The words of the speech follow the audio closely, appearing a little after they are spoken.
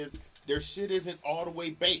their shit isn't all the way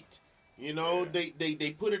baked. You know,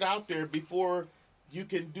 they put it out there before you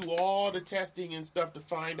can do all the testing and stuff to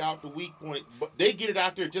find out the weak point. But they get it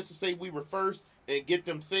out there just to say we were first and get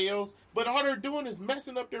them sales. But all they're doing is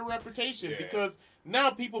messing up their reputation because now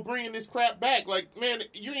people bringing this crap back. Like, man,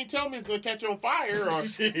 you ain't telling me it's going to catch on fire or,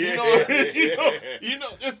 you know,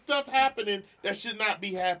 there's stuff happening that should not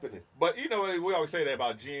be happening. But, you know, we always say that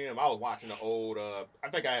about GM. I was watching the old, I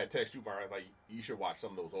think I had text you, Mark, like, you should watch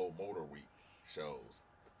some of those old Motor Week shows.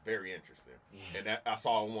 Very interesting. And I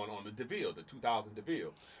saw one on the DeVille, the 2000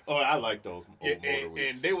 DeVille. Oh, I like those old Motor Weeks.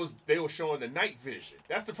 And they was showing the night vision.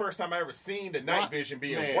 That's the first time I ever seen the night vision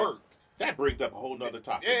being worked. That brings up a whole nother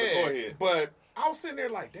topic. Yeah, but go ahead. But I was sitting there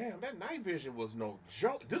like, damn, that night vision was no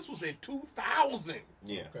joke. This was in 2000.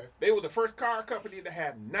 Yeah. Okay. They were the first car company to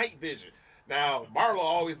have night vision. Now, Marlo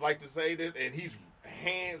always liked to say this, and he's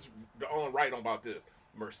hands on right on about this.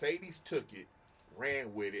 Mercedes took it,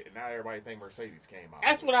 ran with it, and now everybody think Mercedes came out.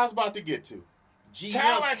 That's what I was about to get to.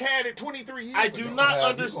 Cadillac had it 23 years ago. I do not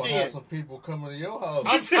understand. You're gonna have some people coming to your house.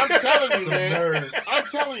 I'm telling you, Some man. nerds. I'm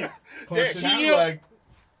telling you. Punching GM you like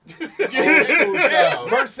old school style.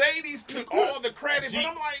 Mercedes took all the credit, but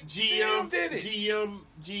I'm like, GM did it.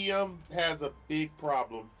 GM has a big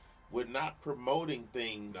problem with not promoting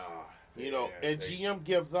things. And GM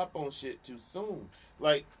gives up on shit too soon.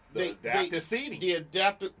 Like the adaptive seating. The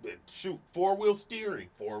adaptive, four-wheel steering.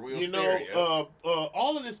 Four-wheel steering,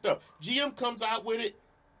 all of this stuff. GM comes out with it.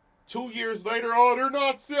 2 years later, they're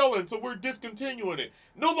not selling, so we're discontinuing it.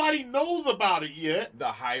 Nobody knows about it yet. The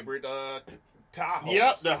hybrid Tahoe.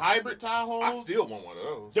 Yep, the hybrid Tahoe. I still want one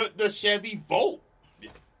of those. The Chevy Volt. Yeah.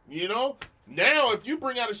 You know? Now, if you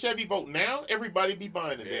bring out a Chevy Volt now, everybody be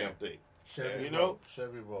buying the damn thing. Chevy Volt.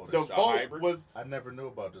 The Volt was. I never knew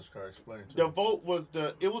about this car. Explain to me. The Volt was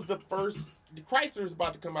the first. The Chrysler's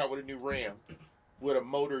about to come out with a new Ram with a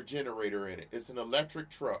motor generator in it. It's an electric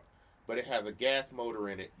truck, but it has a gas motor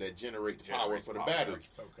in it that generates power for the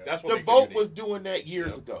batteries. Okay. That's what the Volt was doing that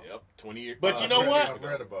years ago. Yep, 20 years. But you know what? I've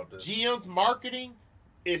read about this. GM's marketing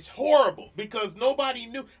is horrible because nobody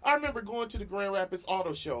knew. I remember going to the Grand Rapids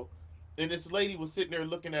Auto Show. And this lady was sitting there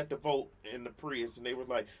looking at the Volt and the Prius, and they were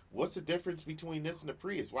like, "What's the difference between this and the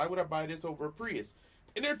Prius? Why would I buy this over a Prius?"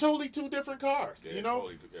 And they're totally two different cars, you know.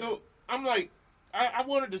 Totally, So I'm like, I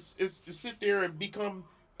wanted to sit there and become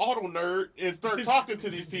auto nerd and start talking to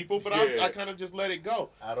these people, but I kind of just let it go.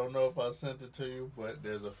 I don't know if I sent it to you, but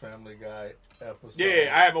there's a Family Guy episode.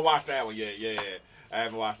 Yeah, I haven't watched that one yet. Yeah, I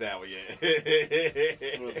haven't watched that one yet.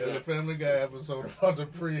 There's a Family Guy episode about the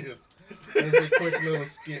Prius. It's a quick little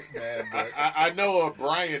skit, man. But I know a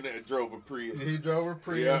Brian that drove a Prius. He drove a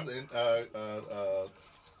Prius, and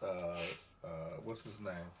what's his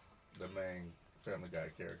name? The main Family Guy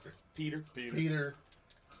character, Peter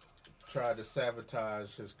tried to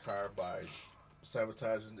sabotage his car by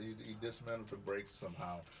sabotaging. He dismantled the brakes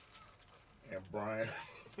somehow, and Brian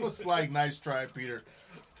was like, "Nice try, Peter,"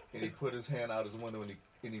 and he put his hand out his window and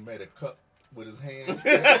he made a cut with his hand and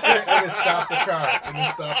it stopped the car.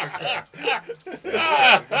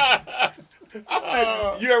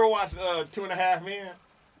 You ever watch 2.5 Men?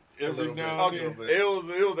 Every now and then. It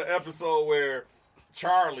was an episode where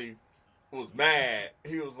Charlie was mad.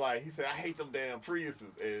 He said, "I hate them damn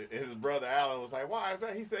Priuses." And his brother Alan was like, "Why is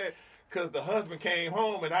that?" He said, "Because the husband came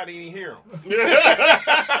home and I didn't even hear him."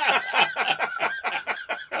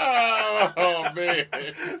 Oh, man.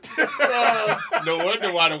 No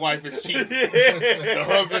wonder why the wife is cheating. The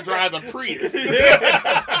husband drives a Prius.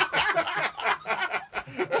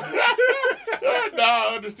 Now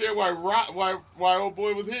I understand why old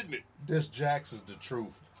boy was hitting it. This Jax is the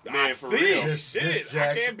truth. Man, for real. This Jax,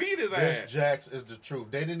 I can't beat his ass. This Jax is the truth.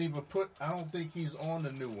 They didn't even I don't think he's on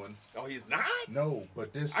the new one. Oh, he's not? No,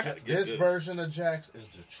 but this this version of Jax is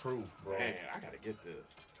the truth, bro. Man, I gotta get this.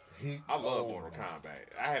 I love Mortal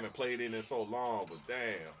Kombat. I haven't played it in so long, but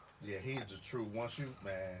damn. Yeah, he's the truth. Once you,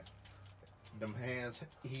 them hands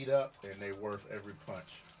heat up and they worth every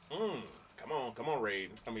punch. Come on,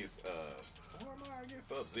 Raiden. I mean, I guess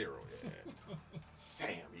Sub-Zero. Yeah.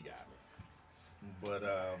 Damn, you got me. But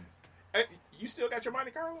hey, you still got your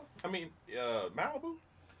Monte Carlo? I mean, Malibu.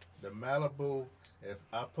 The Malibu. If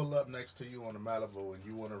I pull up next to you on the Malibu and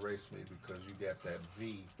you want to race me because you got that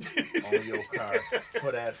V on your car,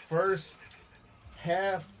 for that first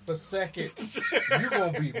half a second, you're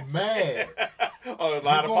going to be mad. You're going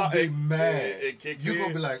to be mad. You're going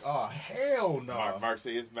to be like, oh, hell no. Mark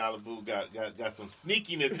said his Malibu got some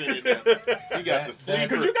sneakiness in it. He got the sneaker.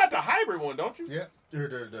 Because you got the hybrid one, don't you? Yeah.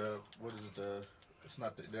 What is it? It's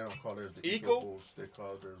not they don't call it the Eco Bulls. They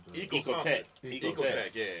call it the Ecotech.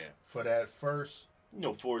 Ecotech, yeah. For that first You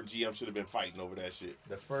know, Ford and GM should have been fighting over that shit.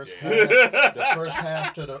 The first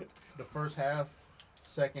half,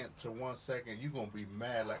 second to 1 second, you're going to be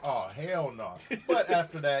mad like, oh, hell no. But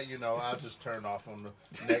after that, I'll just turn off on the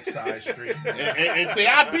next side street. and say,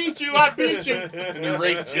 I beat you. And the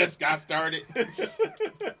race just got started.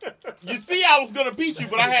 You see, I was going to beat you,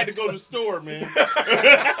 but I had to go to the store, man.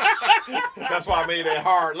 That's why I made that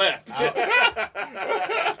hard left.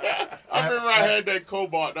 I remember I had that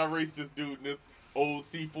Cobalt, and I raced this dude in this old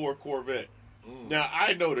C4 Corvette. Now,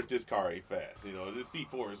 I know that this car ain't fast. The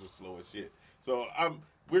C4s were slow as shit. So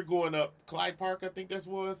we're going up Clyde Park, I think that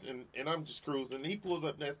was, and I'm just cruising. He pulls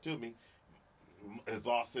up next to me,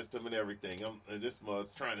 exhaust system and everything. And this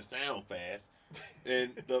mud's trying to sound fast,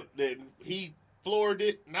 and then he floored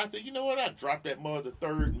it, and I said, you know what? I dropped that mud to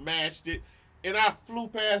third, mashed it, and I flew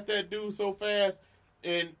past that dude so fast.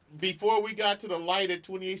 And before we got to the light at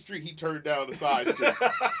 28th Street, he turned down the side street.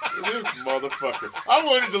 This motherfucker! I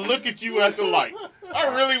wanted to look at you at the light. I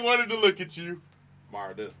really wanted to look at you.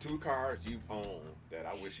 Mar, there's 2 cars you've owned that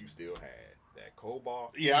I wish you still had. That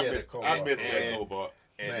Cobalt. Yeah, I miss that Cobalt.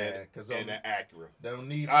 And the Acura.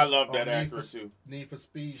 I love that Acura, too. Need for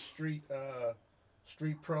Speed Street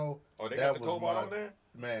Pro. Oh, they got the Cobalt on there?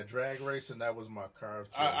 Man, drag racing, that was my car.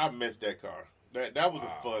 I missed that car. That was a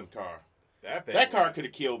fun car. That car could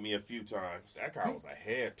have killed me a few times. That car was a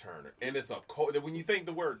head turner, and it's when you think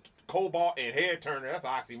the word Cobalt and head turner, that's an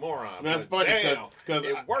oxymoron. That's funny because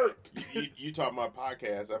it worked. You talking about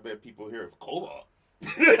podcasts? I bet people hear Cobalt.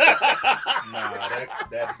 Nah,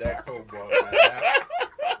 that Cobalt, man.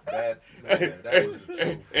 That was the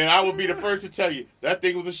truth. And I will be the first to tell you that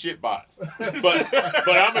thing was a shit box. But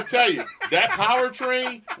I'm gonna tell you that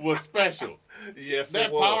powertrain was special. Yes, that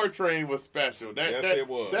it was. Powertrain was special. It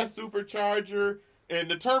was. That supercharger and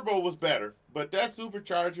the turbo was better, but that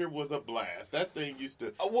supercharger was a blast. That thing used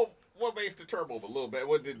to. What makes the turbo a little bit?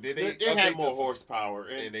 What did they? It had more horsepower,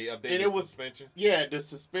 and they updated the suspension. Yeah, the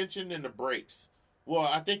suspension and the brakes. Well,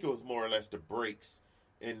 I think it was more or less the brakes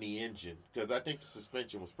and the engine, because I think the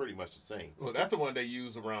suspension was pretty much the same. So that's the one they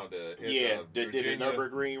use around the did the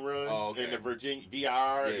Nürburgring run and the Virginia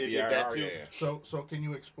VR. It did that too. Yeah. So can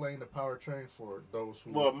you explain the powertrain for those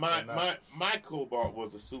who? Well, my Cobalt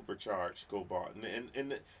was a supercharged Cobalt,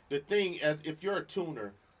 and the thing as if you're a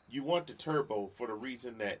tuner, you want the turbo for the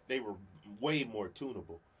reason that they were way more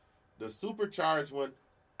tunable. The supercharged one,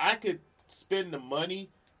 I could spend the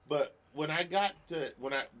money, but when I got to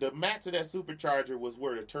the max of that supercharger was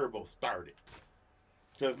where the turbo started,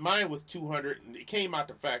 because mine was 200 and it came out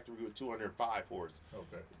the factory with 205 horse.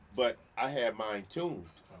 Okay. But I had mine tuned.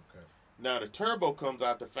 Okay. Now the turbo comes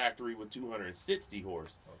out the factory with 260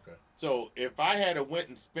 horse. Okay. So if I had went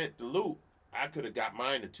and spent the loop, I could have got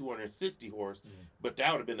mine to 260 horse, but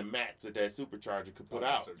that would have been the max that supercharger could put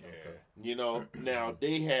out. Okay. Now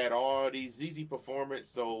they had all these ZZ Performance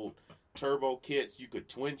sold turbo kits. You could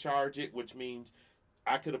twin charge it, which means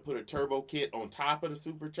I could have put a turbo kit on top of the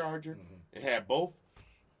supercharger and had both.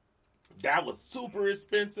 That was super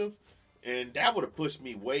expensive, and that would have pushed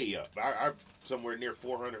me way up. I somewhere near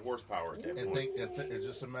 400 horsepower at that point. And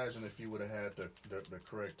just imagine if you would have had the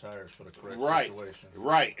correct tires for the correct situation.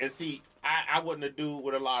 Right. And see, I wasn't a dude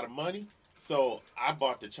with a lot of money, so I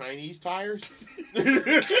bought the Chinese tires.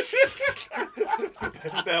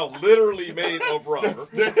 They're literally made of rubber.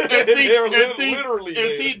 This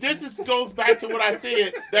goes back to what I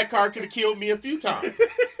said. That car could have killed me a few times.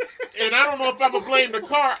 And I don't know if I'm going to blame the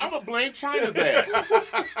car. I'm going to blame China's ass.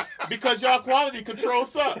 Because y'all quality control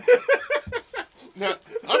sucks. Now,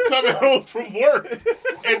 I'm coming home from work,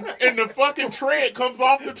 and the fucking tread comes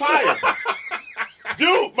off the tire.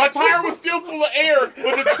 Dude, my tire was still full of air,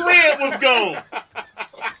 but the tread was gone.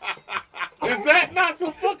 Is that not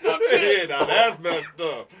some fucked up shit? Yeah, now that's messed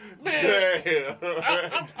up. Man, Damn.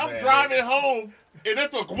 I'm driving home, and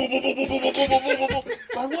it's like,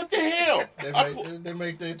 what the hell? They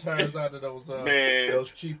make their tires out of those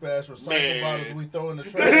cheap ass recycle bottles we throw in the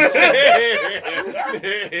trash.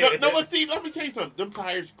 No, but see, let me tell you something. Them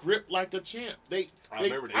tires grip like a champ. I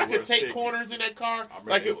could take sticky corners in that car. I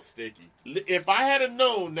remember it was sticky. If I had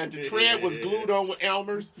known that the tread was glued on with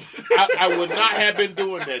Elmer's, I would not have been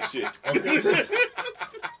doing that shit. Okay.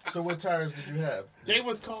 So what tires did you have? They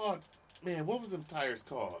was called, man, what was them tires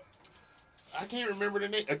called? I can't remember the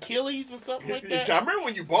name. Achilles or something like that. I remember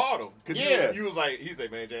when you bought them. Yeah. You was like, he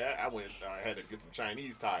said, man, Jay, I had to get some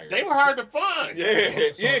Chinese tires. They were hard to find.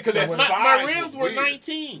 Yeah, because my rims were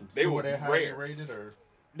 19s. They were highly rated, or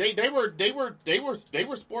they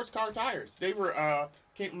were sports car tires. They were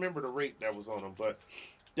can't remember the rate that was on them, but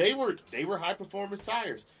they were high performance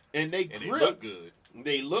tires, and they gripped looked good.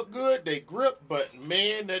 They look good, they grip, but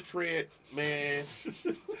man, that tread, man.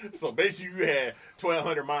 So basically, you had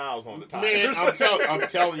 1,200 miles on the tires. Man, I'm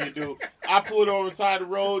telling you, dude. I pulled over the side of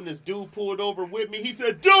the road, and this dude pulled over with me. He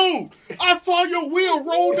said, "Dude, I saw your wheel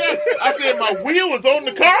roll down." I said, "My wheel was on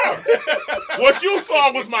the car. What you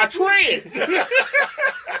saw was my tread."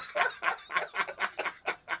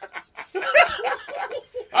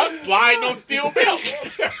 I'm sliding on steel belts.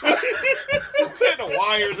 Said the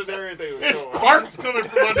wires and everything. There's sparks coming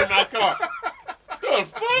from under my car. The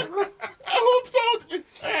fuck? I hope so.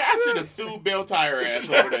 I should have sued Bell Tire ass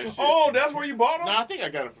over that shit. Oh, that's where you bought them? No, I think I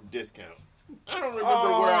got it from discount. I don't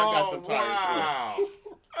remember where I got them tires from.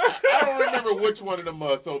 I don't remember which one of them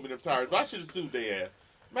sold me them tires, but I should have sued their ass.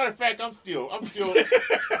 Matter of fact, I'm still. I'm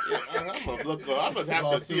gonna look. I'm gonna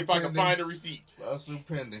have to see if I can find a receipt. Lawsuit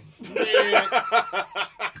pending. Man,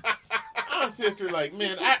 I'm sitting there like,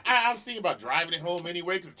 man, I was thinking about driving it home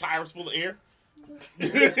anyway because the tire was full of air.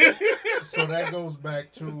 So that goes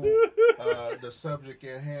back to the subject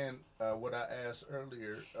at hand. What I asked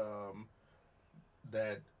earlier,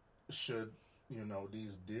 that should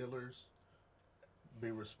these dealers be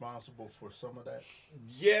responsible for some of that?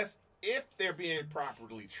 Yes, if they're being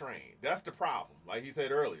properly trained. That's the problem. Like he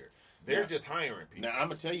said earlier, they're just hiring people. Now I'm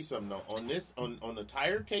gonna tell you something though. On the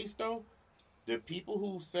tire case though, the people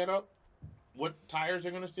who set up what tires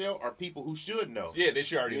are going to sell are people who should know. Yeah, they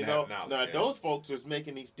should already have knowledge. Now, those folks is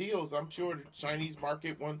making these deals. I'm sure the Chinese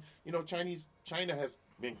market China has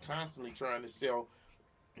been constantly trying to sell.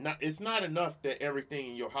 Now, it's not enough that everything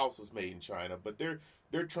in your house is made in China, but they're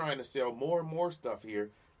trying to sell more and more stuff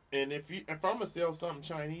here. And if I'm gonna sell something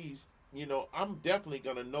Chinese, I'm definitely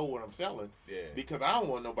gonna know what I'm selling. Yeah. Because I don't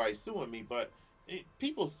want nobody suing me. But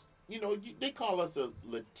people, they call us a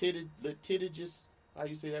litigious. How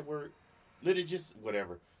you say that word? Litigious,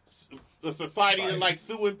 whatever. The society that likes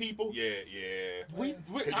suing people. Yeah. We you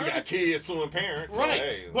got kids suing parents. Right. So,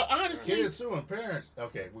 hey, but honestly. Kids suing parents.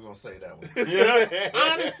 Okay, we're going to say that one. Yeah.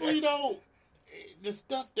 Honestly, though, the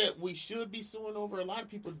stuff that we should be suing over, a lot of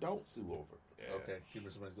people don't sue over. Yeah. Okay, give me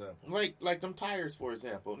some examples. Like them tires, for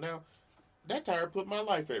example. Now, that tire put my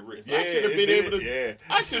life at risk. Yeah, I should have been able to. Yeah.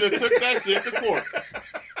 I should have took that shit to court.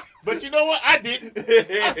 But you know what? I didn't.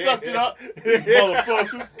 I sucked it up,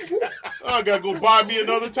 motherfuckers. I gotta go buy me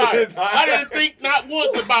another tire. I didn't think not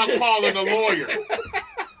once about calling a lawyer.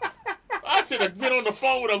 I should have been on the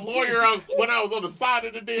phone with a lawyer when I was on the side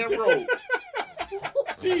of the damn road.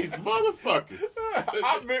 These motherfuckers.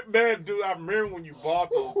 I remember when you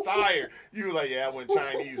bought those tires, you were like, yeah, I went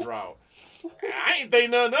Chinese route. I ain't think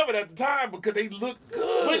nothing of it at the time because they look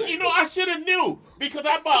good. But I should have knew because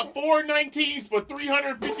I bought 4 19s for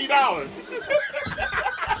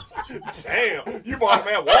 $350. Damn, you bought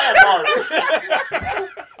them at Walmart.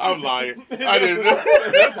 I'm lying. I didn't know.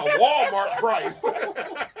 That's a Walmart price.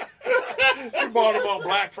 You bought them on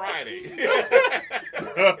Black Friday.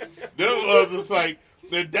 Them was just like,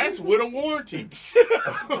 that's with a warranty.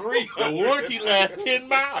 The warranty lasts 10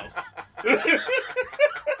 miles.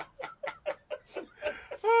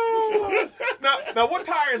 Now, what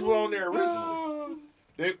tires were on there originally?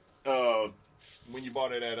 When you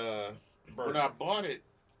bought it at Burger. When I bought it,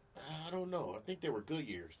 I don't know. I think they were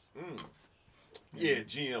Goodyears. Yeah,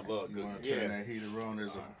 GM love Goodyears. You want to turn that heater on?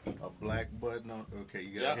 There's a black button on. Okay,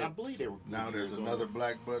 you got. Yeah, I believe they were. Now there's another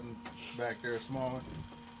black button back there, small one.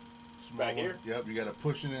 Back here? Yep, you got to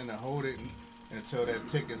push it in and hold it until that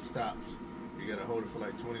ticket stops. You got to hold it for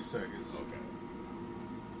like 20 seconds. Okay.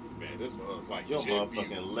 Man, this was like your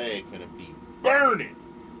motherfucking leg finna be burning.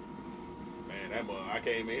 Man, that I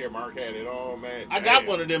came in here, Mark had it all, man. I got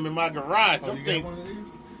one of them in my garage. Oh, you got one of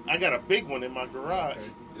these? I got a big one in my garage.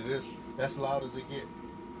 Okay. That's loud as it get.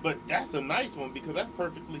 But that's a nice one because that's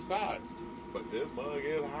perfectly sized. But this mug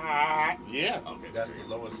is hot. Yeah. Okay. That's the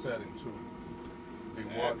lowest setting too.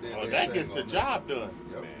 That gets the job done.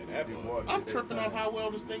 Yep. Man, I'm tripping off how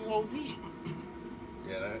well this thing holds heat.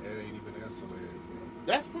 Yeah, it ain't even insulated.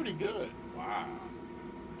 That's pretty good. Wow.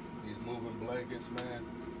 These moving blankets, man.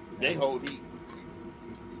 They hold heat.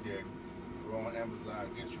 Yeah, go on Amazon,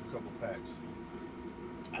 get you a couple packs.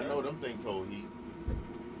 I know them things hold heat.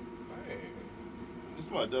 Hey. This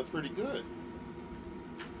mud does pretty good.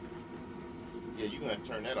 Yeah, you're going to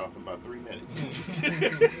turn that off in about 3 minutes.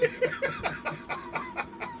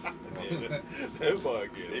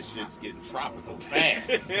 This shit's getting tropical fast.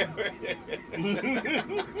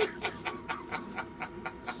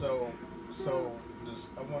 So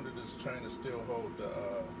I wonder, does China still hold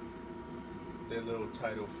their little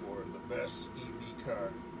title for the best EV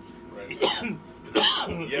car? Right?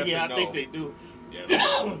 Yes, I think they do.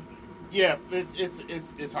 Yeah, yeah,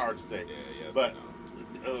 it's hard to say. Yeah, yes, but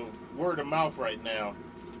word of mouth right now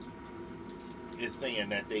is saying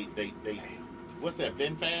that they what's that,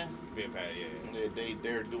 VinFast? VinFast, yeah.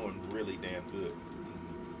 They're doing really damn good.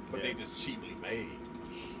 But they just cheaply made.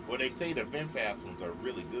 Well, they say the VinFast ones are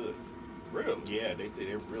really good. Really? Yeah, they say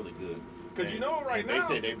they're really good. Because you know right now...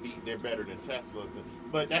 They say they're better than Teslas.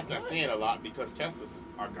 But that's not saying a lot because Teslas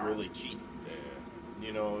are really cheap. Yeah.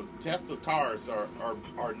 You know, Tesla cars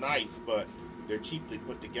are nice, but they're cheaply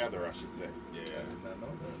put together, I should say. Yeah. I did not know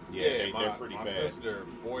that. Yeah, they're pretty bad. My sister's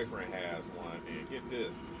boyfriend has one, and get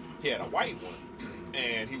this. He had a white one,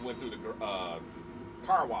 and he went through the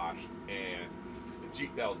car wash, and the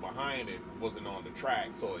Jeep that was behind it wasn't on the track,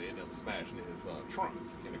 so it ended up smashing his trunk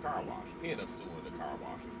in the car wash. He ended up suing the car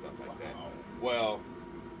wash and stuff like that. Well,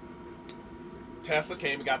 Tesla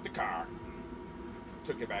came and got the car,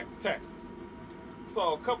 took it back to Texas.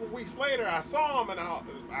 So a couple weeks later, I saw him, and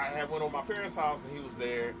I had went over my parents' house, and he was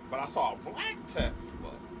there, but I saw a black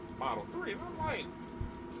Tesla Model 3, and I'm like,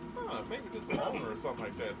 maybe this is an owner or something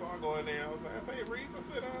like that. So I go in there, I say, hey, Reese, I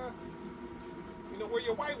said, you know, where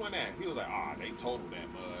your white one at? He was like, they totaled that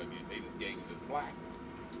mug, and they just gave me this black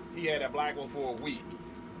one. He had that black one for a week.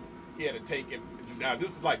 He had to take it. Now,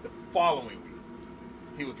 this is like the following week.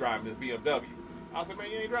 He was driving this BMW. I said,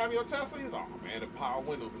 man, you ain't driving your Tesla? He's like, oh, man, the power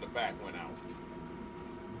windows in the back went out.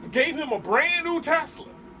 Gave him a brand new Tesla.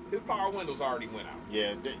 His power windows already went out.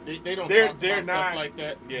 Yeah, they don't talk about stuff like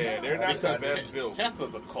that. Yeah, they're not the best built.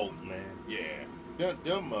 Tesla's a cult, man. Yeah.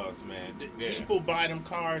 Them mugs, man. People buy them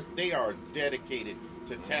cars, they are dedicated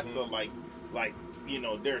to Tesla like, you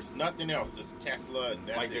know, there's nothing else. It's Tesla, and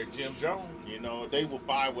that's like they're Jim Jones. You know, they will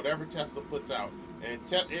buy whatever Tesla puts out. And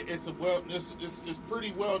it's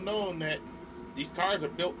pretty well known that these cars are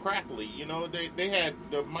built crappily. You know, they had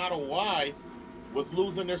the Model Ys was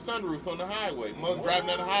losing their sunroofs on the highway. Mugs driving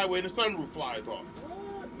down the highway and the sunroof flies off.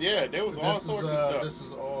 What? Yeah, there was all sorts of stuff. This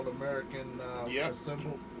is all American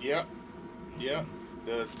assembled? Yep. Yeah.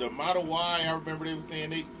 The Model Y, I remember they were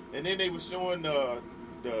saying and then they were showing the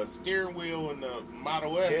steering wheel and the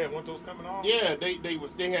Model S. Yeah, weren't those coming off? Yeah,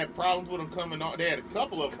 they had problems with them coming off. They had a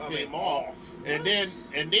couple of them came off. And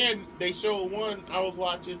then they showed one I was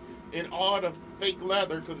watching, and all the fake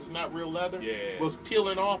leather, because it's not real leather, was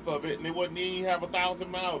peeling off of it, and it wouldn't even have 1,000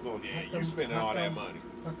 miles on it. Yeah, you spending all that money.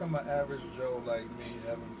 How come an average Joe like me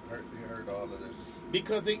haven't heard all of this?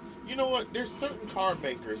 Because you know what? There's certain car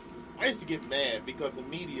makers. I used to get mad because the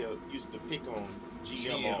media used to pick on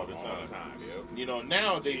GM all the time. Yep. You know,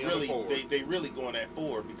 now they really going at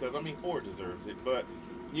Ford because Ford deserves it, but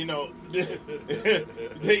you know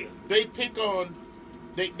they pick on.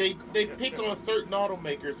 They pick on certain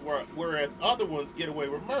automakers, whereas other ones get away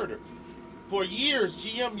with murder. For years,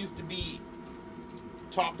 GM used to be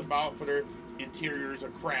talked about for their interiors are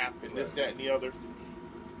crap and this, that, and the other.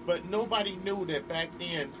 But nobody knew that back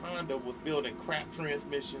then Honda was building crap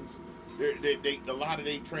transmissions. A lot of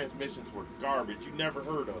their transmissions were garbage. You never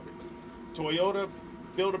heard of it. Toyota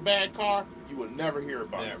built a bad car, you would never hear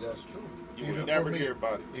about it. That's true. You would never hear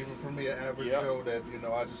about it. Even for me, an average Joe that, you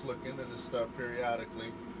know, I just look into this stuff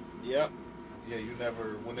periodically. Yep. Yeah, you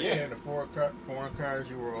never, when they came to foreign cars,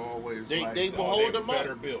 you were always they will hold them up.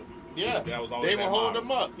 Better built. Yeah, they will hold them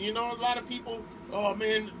up. You know, a lot of people, oh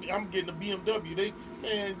man, I'm getting a BMW.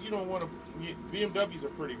 You don't want to, BMWs are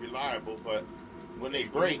pretty reliable, but when they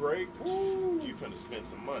break, you finna spend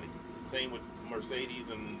some money. Same with Mercedes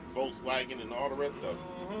and Volkswagen and all the rest of them.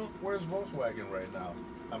 Mm-hmm. Where's Volkswagen right now?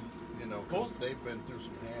 Because they've been through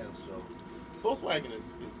some hands, so. Volkswagen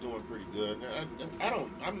is doing pretty good.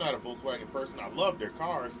 I'm not a Volkswagen person. I love their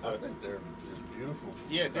cars, but I think they're just beautiful.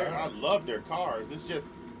 Yeah, I love their cars. It's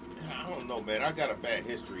just, I don't know, man. I got a bad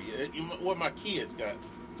history. What my kids got,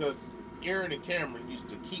 because Aaron and Cameron used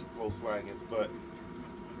to keep Volkswagens, but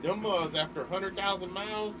them after 100,000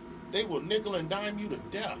 miles, they will nickel and dime you to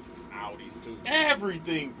death. Audis too.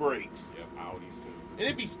 Everything breaks. Yep, Audis too. And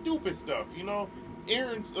it'd be stupid stuff, you know.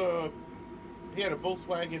 Aaron's he had a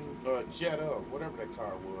Volkswagen Jetta, or whatever that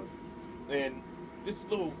car was, and this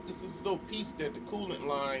little piece that the coolant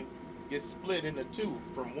line gets split into two,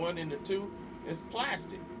 from one into two, it's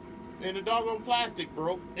plastic, and the doggone plastic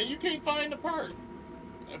broke, and you can't find the part.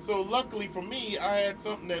 And so luckily for me, I had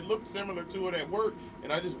something that looked similar to it at work,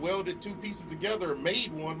 and I just welded two pieces together and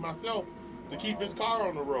made one myself to keep his car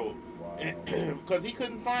on the road. Because he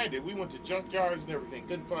couldn't find it. We went to junkyards and everything.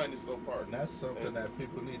 Couldn't find this little part. And that's something that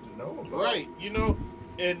people need to know about. Right. You know,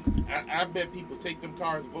 and I bet people take them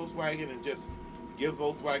cars to Volkswagen and just give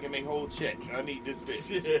Volkswagen a whole check. I need this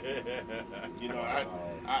fixed. You know,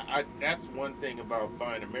 I that's one thing about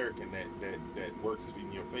buying American that works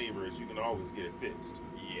in your favor is you can always get it fixed.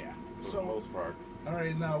 Yeah. For the most part. All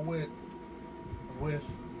right, now with with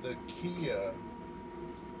the Kia,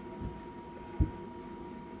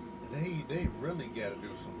 they really got to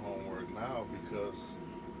do some homework now because,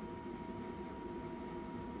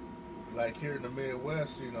 like here in the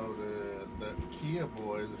Midwest, you know, the Kia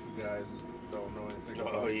boys, if you guys don't know anything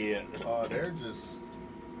about they're just,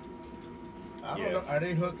 I don't know, are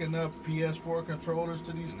they hooking up PS4 controllers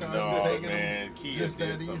to these cars? No, man, Kia just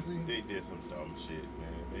that easy? They did some dumb shit,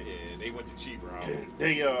 man. They went the cheap route.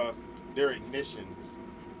 Their ignitions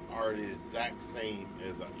are the exact same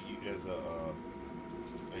as a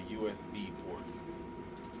USB port.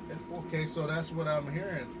 Okay, so that's what I'm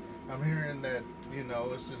hearing. I'm hearing that, you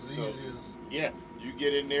know, it's as easy as... Yeah, you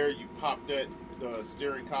get in there, you pop that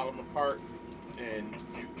steering column apart, and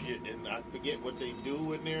and I forget what they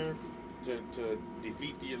do in there to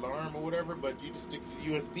defeat the alarm or whatever, but you just stick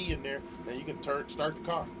the USB in there, and you can start the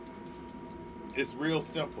car. It's real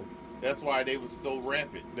simple. That's why they was so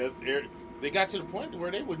rampant. They got to the point where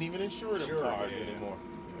they wouldn't even insure them cars anymore.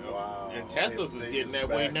 Wow. And Tesla's is getting that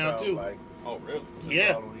way now too. Oh, really?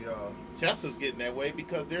 Yeah. Tesla's getting that way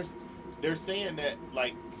because they're saying that,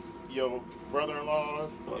 like, your brother-in-law's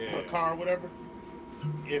car or whatever,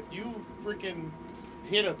 if you freaking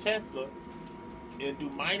hit a Tesla and do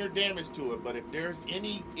minor damage to it, but if there's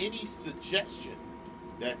any suggestion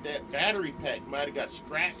that battery pack might have got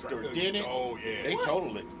scratched or dented, they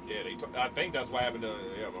total it. Yeah, I think that's what happened to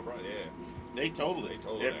my brother. Yeah, they total it.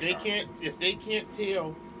 If they can't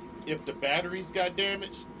tell if the batteries got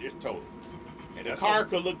damaged, it's total. And the car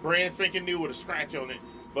could look brand spanking new with a scratch on it,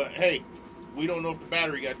 but hey, we don't know if the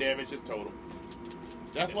battery got damaged. It's total.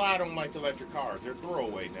 That's why I don't like electric cars. They're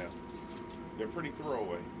throwaway now. They're pretty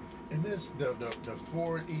throwaway. And the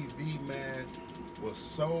Ford EV, man, was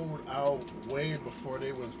sold out way before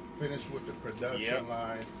they was finished with the production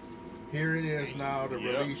line. Here it is now, the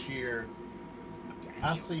release year.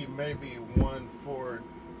 I see maybe one Ford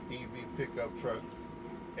EV pickup truck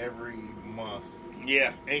every month.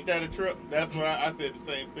 Yeah, ain't that a trip? That's what I said the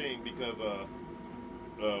same thing because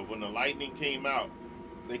when the Lightning came out,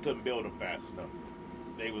 they couldn't build them fast enough.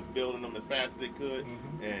 They was building them as fast as they could,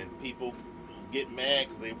 and people get mad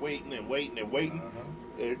because they waiting and waiting and waiting.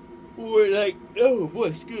 And we're like, oh boy,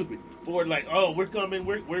 excuse me. Ford like, oh, we're coming.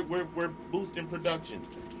 We're boosting production.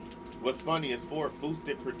 What's funny is Ford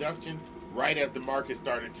boosted production right as the market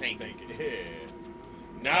started tanking.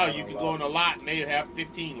 Now you can go on a lot and they have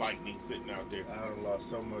 15 Lightnings sitting out there. I done lost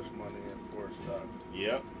so much money in Ford stock.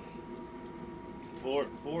 Yep. Ford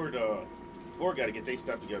got to get their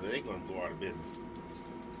stuff together. They're gonna go out of business.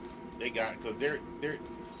 They got because they're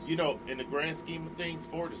you know, in the grand scheme of things,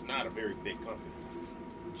 Ford is not a very big company.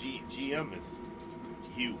 GM is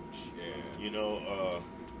huge. Yeah. You know,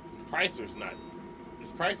 Chrysler's not.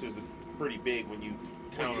 Chrysler's pretty big when you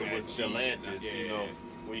count it with Stellantis. You know,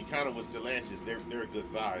 when you count it with Stellantis, they're a good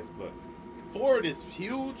size. But Ford is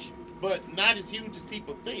huge, but not as huge as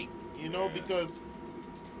people think. You know, because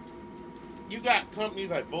you got companies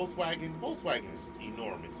like Volkswagen. Volkswagen is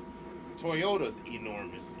enormous. Toyota's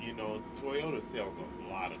enormous. You know, Toyota sells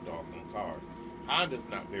a lot of doggone cars. Honda's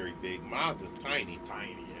not very big. Mazda's tiny.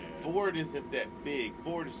 Ford isn't that big.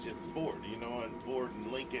 Ford is just Ford, you know, and Ford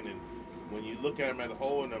and Lincoln. And when you look at them as a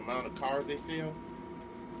whole and the amount of cars they sell,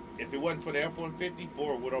 if it wasn't for the F-150,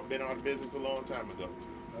 Ford would have been out of business a long time ago.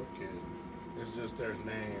 No kidding. It's just their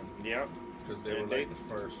name. Yep. Because they were like the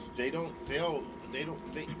first. They don't sell.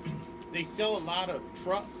 They sell a lot of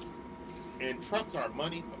trucks, and trucks are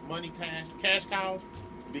cash cows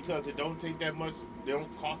because it don't take that much. They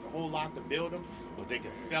don't cost a whole lot to build them, but they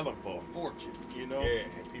can sell them for a fortune. You know. Yeah,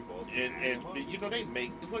 and people. And you know they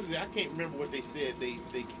make what is it? I can't remember what they said they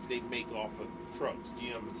make off of trucks,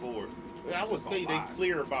 GM and Ford. I would say they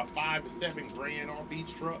clear about $5,000 to $7,000 off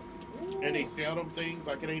each truck. Ooh. And they sell them things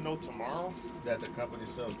like it ain't no tomorrow. That the company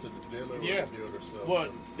sells to the dealer. Yeah. Or the dealer sells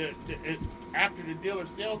but after the dealer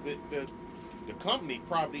sells it, the company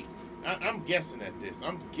probably. I'm guessing at this.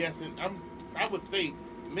 I would say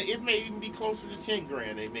it may even be closer to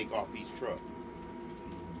 $10,000 they make off each truck.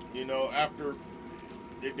 You know, after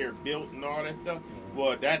they're built and all that stuff. Mm-hmm.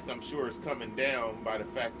 Well, that's I'm sure is coming down by the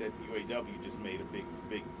fact that UAW just made a big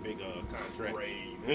contract.